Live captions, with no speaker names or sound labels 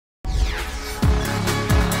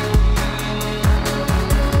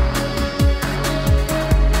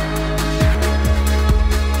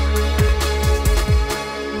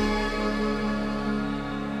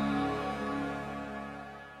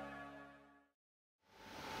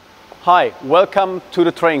Hi, welcome to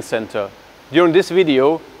the training center. During this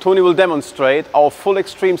video, Tony will demonstrate our full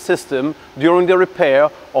Xtreme system during the repair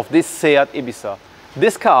of this Seat Ibiza.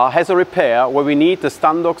 This car has a repair where we need the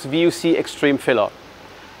Standox VUC Xtreme filler.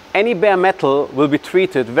 Any bare metal will be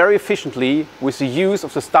treated very efficiently with the use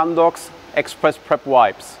of the Standox Express Prep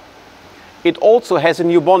wipes. It also has a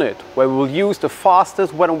new bonnet where we will use the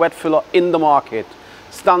fastest wet and wet filler in the market,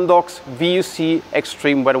 Standox VUC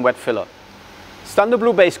Xtreme Wet and Wet Filler. Standard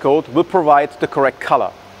blue base coat will provide the correct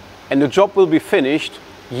color, and the job will be finished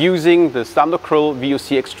using the Standard Krill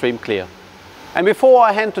VUC Xtreme Clear. And before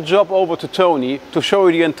I hand the job over to Tony to show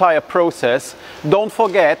you the entire process, don't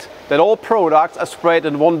forget that all products are sprayed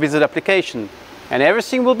in one visit application, and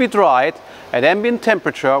everything will be dried at ambient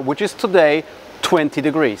temperature, which is today 20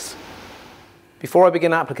 degrees. Before I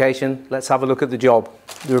begin application, let's have a look at the job.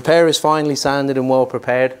 The repair is finely sanded and well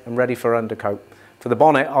prepared and ready for undercoat. For the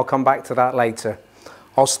bonnet, I'll come back to that later.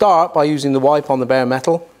 I'll start by using the wipe on the bare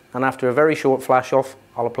metal, and after a very short flash off,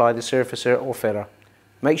 I'll apply the surfacer or filler.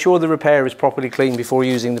 Make sure the repair is properly clean before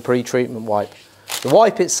using the pre-treatment wipe. The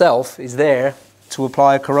wipe itself is there to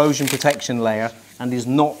apply a corrosion protection layer and is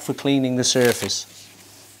not for cleaning the surface.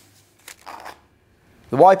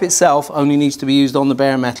 The wipe itself only needs to be used on the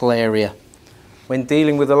bare metal area. When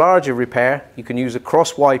dealing with a larger repair, you can use a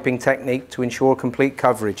cross-wiping technique to ensure complete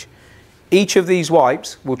coverage. Each of these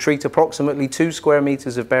wipes will treat approximately 2 square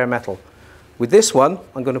meters of bare metal. With this one,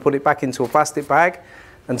 I'm going to put it back into a plastic bag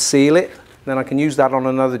and seal it, then I can use that on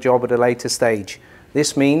another job at a later stage.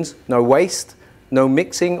 This means no waste, no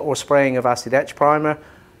mixing or spraying of acid etch primer,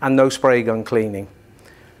 and no spray gun cleaning.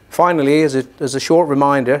 Finally, as a short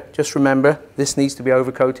reminder, just remember this needs to be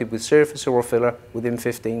overcoated with surfacer or filler within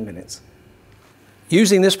 15 minutes.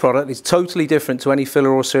 Using this product is totally different to any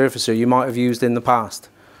filler or surfacer you might have used in the past.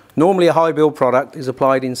 Normally a high build product is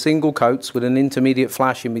applied in single coats with an intermediate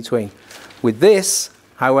flash in between. With this,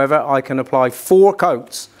 however, I can apply 4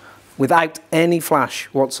 coats without any flash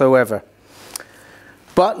whatsoever.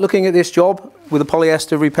 But looking at this job with a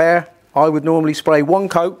polyester repair, I would normally spray 1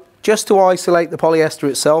 coat just to isolate the polyester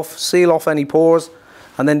itself, seal off any pores,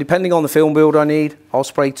 and then depending on the film build I need, I'll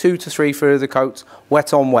spray 2 to 3 further coats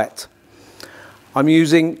wet on wet. I'm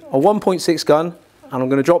using a 1.6 gun and I'm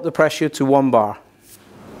going to drop the pressure to 1 bar.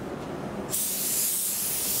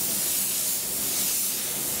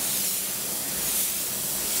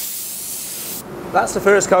 That's the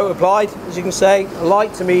first coat applied. As you can see, a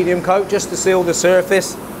light to medium coat just to seal the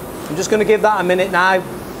surface. I'm just going to give that a minute now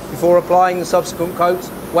before applying the subsequent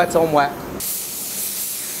coats wet on wet.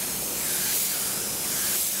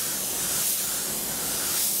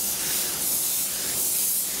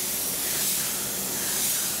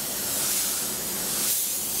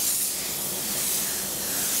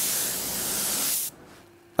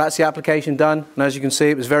 That's the application done, and as you can see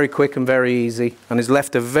it was very quick and very easy and has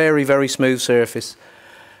left a very, very smooth surface.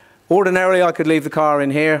 Ordinarily I could leave the car in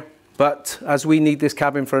here, but as we need this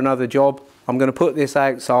cabin for another job, I'm going to put this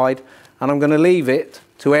outside and I'm going to leave it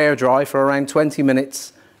to air dry for around 20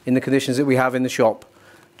 minutes in the conditions that we have in the shop.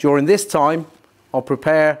 During this time I'll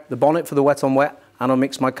prepare the bonnet for the wet on wet and I'll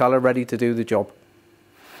mix my colour ready to do the job.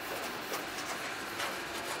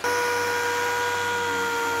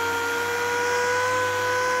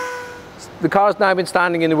 The car's now been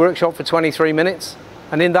standing in the workshop for 23 minutes,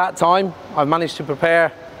 and in that time I've managed to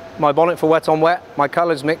prepare my bonnet for wet on wet, my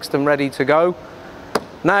colours mixed and ready to go.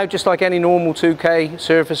 Now, just like any normal 2K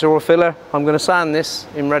surfacer or filler, I'm going to sand this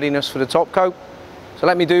in readiness for the top coat. So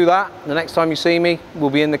let me do that. The next time you see me, we'll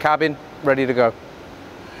be in the cabin ready to go.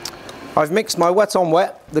 I've mixed my wet on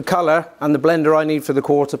wet, the colour and the blender I need for the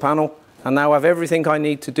quarter panel, and now I have everything I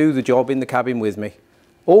need to do the job in the cabin with me.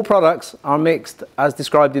 All products are mixed as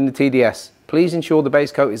described in the TDS. Please ensure the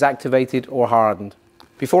base coat is activated or hardened.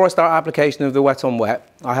 Before I start application of the wet on wet,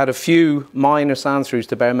 I had a few minor sand throughs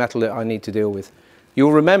to bare metal that I need to deal with.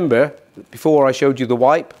 You'll remember that before I showed you the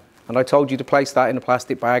wipe and I told you to place that in a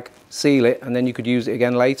plastic bag, seal it, and then you could use it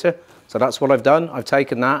again later. So that's what I've done. I've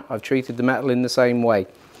taken that, I've treated the metal in the same way.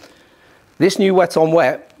 This new wet on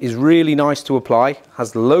wet is really nice to apply,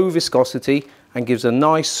 has low viscosity and gives a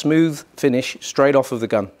nice smooth finish straight off of the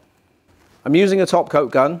gun. I'm using a top coat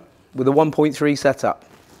gun with a 1.3 setup.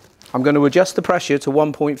 I'm going to adjust the pressure to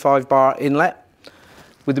 1.5 bar inlet.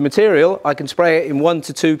 With the material I can spray it in 1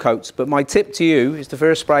 to 2 coats, but my tip to you is to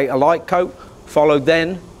first spray a light coat followed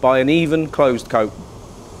then by an even closed coat.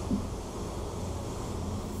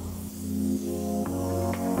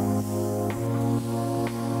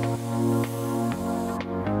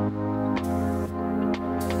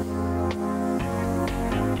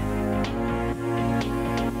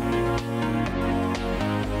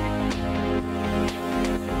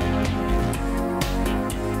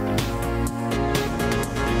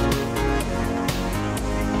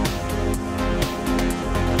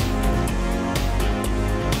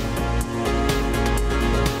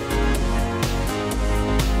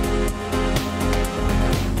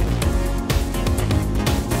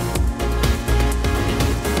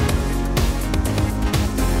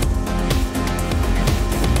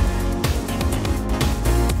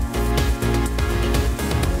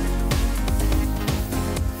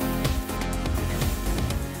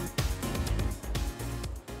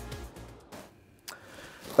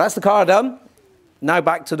 That's the car done. Now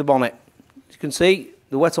back to the bonnet. As you can see,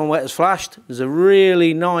 the wet on wet has flashed. There's a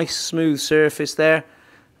really nice smooth surface there.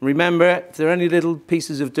 Remember, if there are any little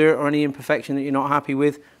pieces of dirt or any imperfection that you're not happy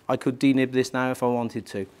with, I could denib this now if I wanted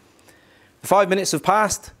to. The 5 minutes have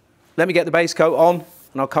passed. Let me get the base coat on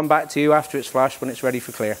and I'll come back to you after it's flashed when it's ready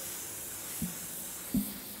for clear.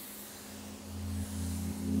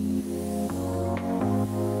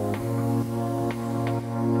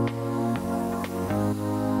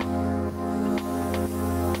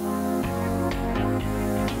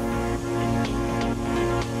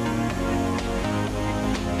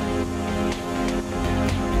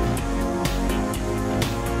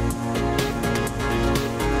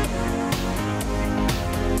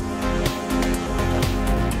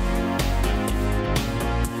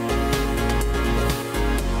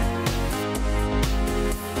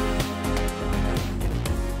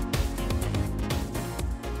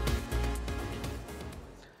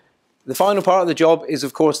 The final part of the job is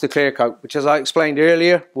of course the clear coat, which as I explained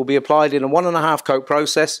earlier will be applied in a 1.5 coat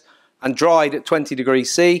process and dried at 20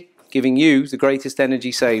 degrees C, giving you the greatest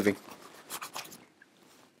energy saving.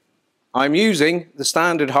 I'm using the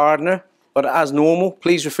standard hardener, but as normal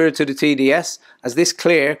please refer to the TDS, as this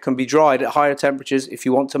clear can be dried at higher temperatures if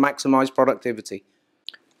you want to maximise productivity.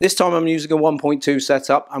 This time I'm using a 1.2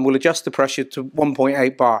 setup and will adjust the pressure to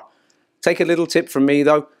 1.8 bar. Take a little tip from me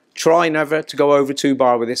though, try never to go over 2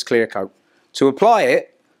 bar with this clear coat. To apply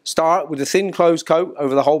it, start with a thin closed coat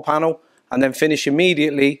over the whole panel and then finish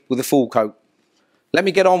immediately with a full coat. Let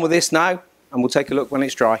me get on with this now and we'll take a look when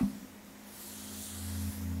it's dry.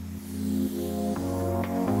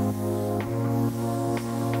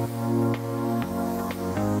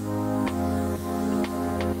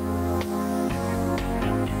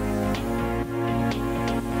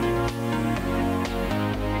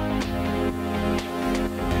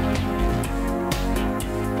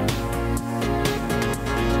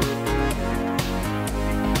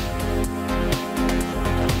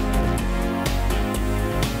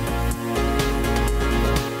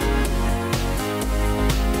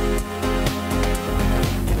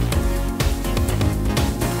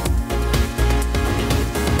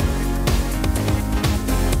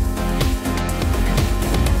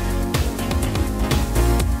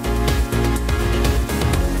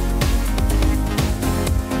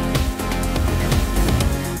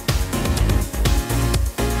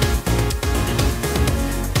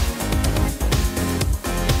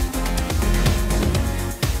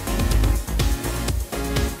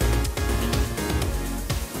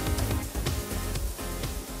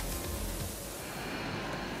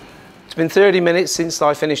 It's been 30 minutes since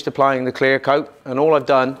I finished applying the clear coat and all I've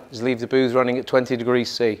done is leave the booth running at 20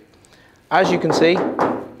 degrees C. As you can see,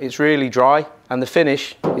 it's really dry and the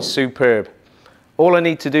finish is superb. All I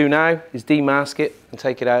need to do now is demask it and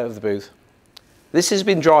take it out of the booth. This has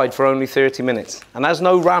been dried for only 30 minutes and as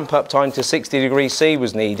no ramp up time to 60 degrees C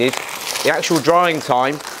was needed, the actual drying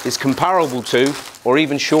time is comparable to or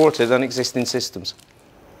even shorter than existing systems.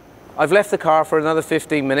 I've left the car for another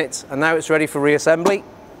 15 minutes and now it's ready for reassembly.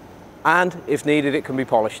 And if needed it can be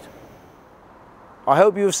polished. I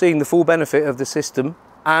hope you have seen the full benefit of the system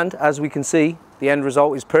and as we can see the end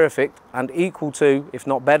result is perfect and equal to, if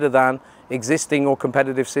not better than, existing or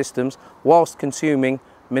competitive systems whilst consuming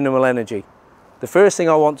minimal energy. The first thing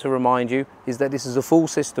I want to remind you is that this is a full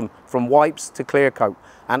system from wipes to clear coat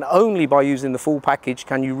and only by using the full package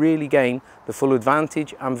can you really gain the full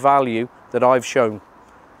advantage and value that I've shown.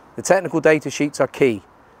 The technical data sheets are key.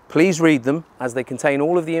 Please read them as they contain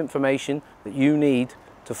all of the information that you need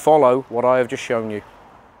to follow what I have just shown you.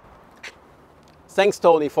 Thanks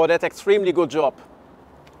Tony for that extremely good job.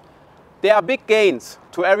 There are big gains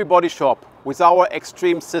to every body shop with our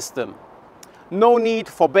Xtreme system. No need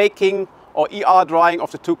for baking or ER drying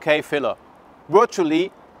of the 2K filler.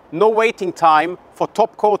 Virtually no waiting time for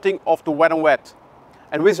top coating of the wet on wet.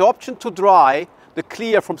 And with the option to dry the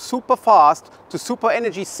clear from super fast to super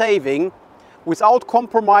energy saving without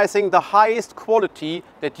compromising the highest quality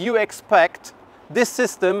that you expect, this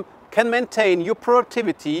system can maintain your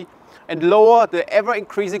productivity and lower the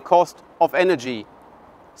ever-increasing cost of energy.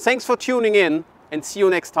 Thanks for tuning in and see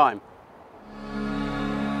you next time.